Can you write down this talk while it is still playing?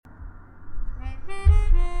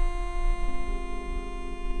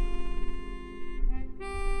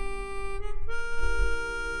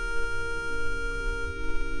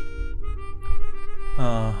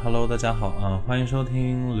Hello， 大家好欢迎收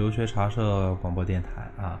听留学茶社广播电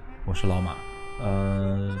台我是老马。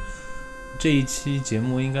这一期节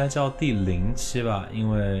目应该叫第0期吧，因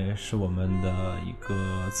为是我们的一个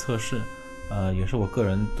测试，也是我个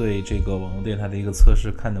人对这个网络电台的一个测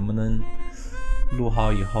试，看能不能录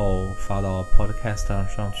好以后发到 podcast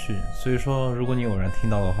上去。所以说，如果你偶然听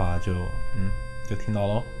到的话，就听到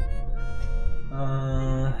咯。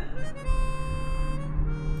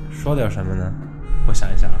说点什么呢？我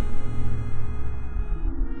想一下。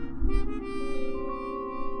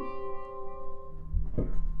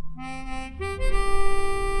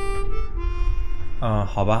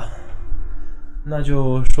好吧，那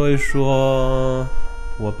就说一说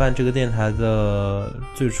我办这个电台的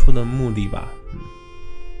最初的目的吧。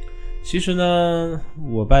其实呢，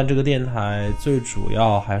我办这个电台最主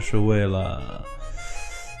要还是为了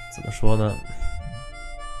怎么说呢？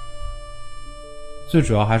最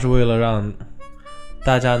主要还是为了让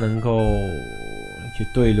大家能够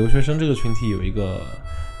对留学生这个群体有一个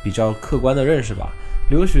比较客观的认识吧。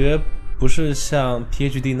留学不是像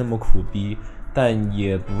PhD 那么苦逼，但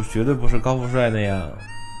也绝对不是高富帅那样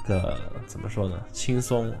的怎么说呢，轻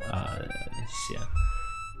松闲。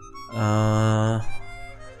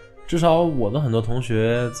至少我的很多同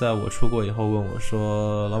学在我出国以后问我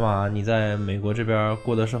说，老马，你在美国这边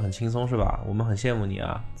过得是很轻松是吧？我们很羡慕你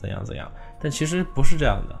啊，怎样怎样。但其实不是这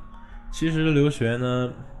样的，其实留学呢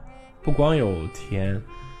不光有甜，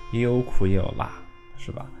也有苦也有辣，是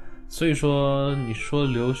吧？所以说你说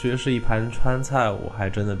留学是一盘川菜，我还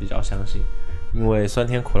真的比较相信，因为酸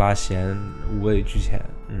甜苦辣咸五味俱全。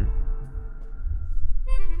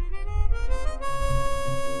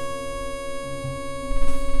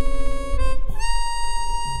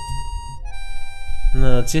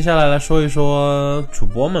那接下来说一说主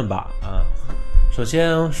播们吧。首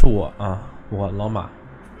先是我我老马。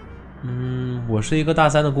我是一个大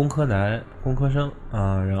3的工科生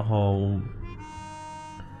然后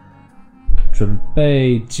准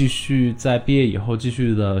备继续在毕业以后继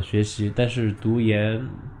续的学习，但是就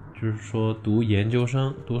是说读研究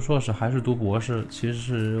生、读硕士还是读博士，其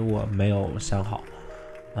实我没有想好。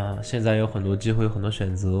现在有很多机会，很多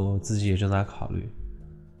选择，我自己也正在考虑。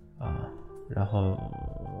然后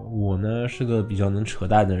我呢是个比较能扯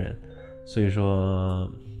淡的人，所以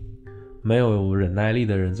说没有忍耐力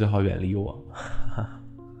的人最好远离我。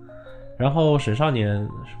然后沈少年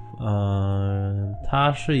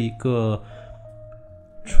他是一个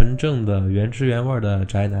纯正的原汁原味的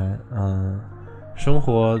宅男，生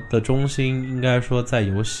活的中心应该说在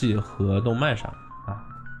游戏和动漫上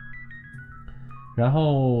然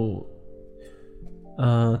后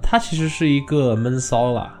他其实是一个闷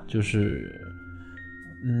骚啦，就是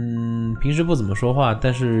平时不怎么说话，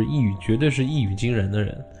但是绝对是一语惊人的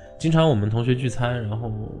人。经常我们同学聚餐，然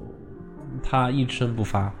后他一声不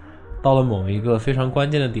发，到了某一个非常关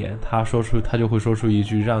键的点，他就会说出一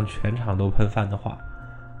句让全场都喷饭的话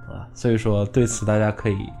所以说对此大家可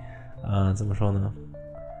以怎么说呢？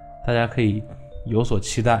大家可以有所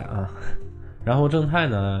期待然后正太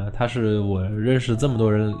呢，他是我认识这么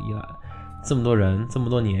多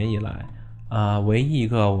年以来唯一一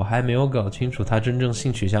个我还没有搞清楚他真正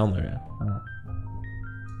性取向的人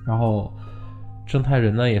然后正太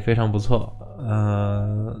人呢也非常不错，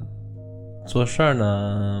做事儿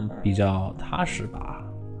呢比较踏实吧，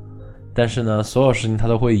但是呢所有事情他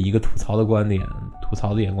都会以一个吐槽的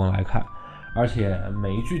眼光来看，而且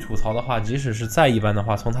每一句吐槽的话，即使是再一般的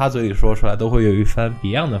话，从他嘴里说出来都会有一番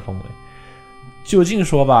别样的风味。就近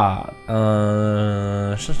说吧，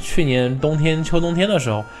是去年秋冬天的时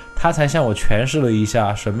候，他才向我诠释了一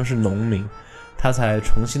下什么是农民，他才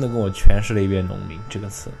重新的跟我诠释了一遍农民这个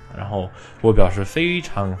词，然后我表示非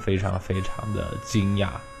常非常非常的惊讶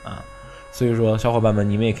所以说小伙伴们，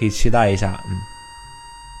你们也可以期待一下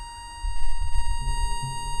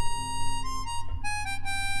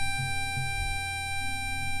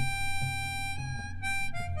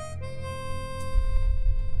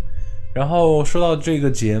然后说到这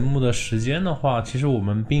个节目的时间的话，其实我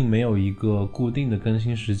们并没有一个固定的更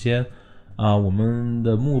新时间我们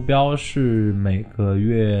的目标是每个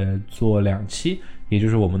月做2期，也就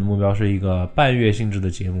是我们的目标是一个半月性质的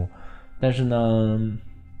节目。但是呢，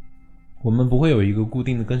我们不会有一个固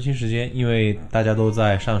定的更新时间，因为大家都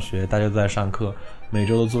在上学，大家都在上课，每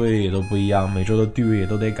周的作业也都不一样，每周的地位也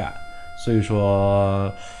都得赶，所以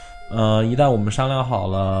说一旦我们商量好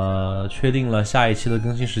了，确定了下一期的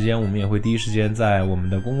更新时间，我们也会第一时间在我们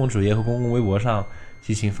的公共主页和公共微博上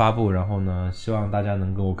进行发布，然后呢，希望大家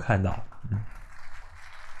能够看到。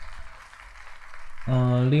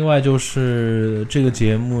另外就是这个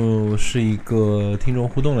节目是一个听众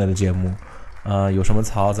互动类的节目，有什么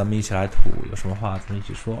槽咱们一起来吐，有什么话咱们一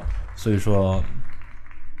起说。所以说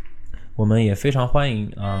我们也非常欢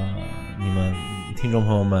迎你们听众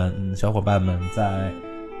朋友们、小伙伴们在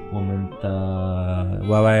我们的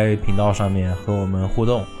YY 频道上面和我们互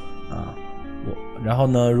动然后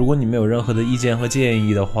呢，如果你们有任何的意见和建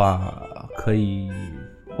议的话，可以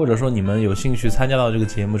或者说你们有兴趣参加到这个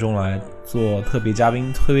节目中来做特别嘉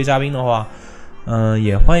宾的话，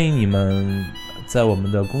也欢迎你们在我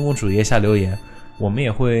们的公共主页下留言，我们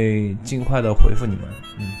也会尽快的回复你们。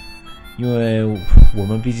因为我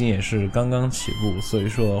们毕竟也是刚刚起步，所以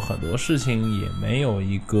说很多事情也没有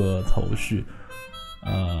一个头绪，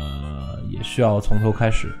也需要从头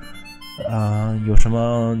开始。有什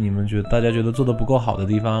么你们大家觉得做的不够好的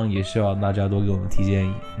地方，也希望大家多给我们提建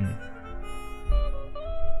议。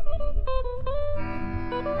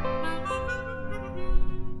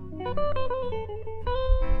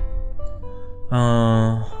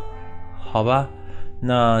好吧，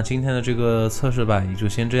那今天的这个测试版也就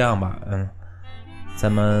先这样吧。咱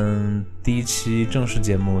们第一期正式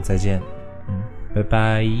节目再见。拜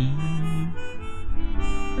拜。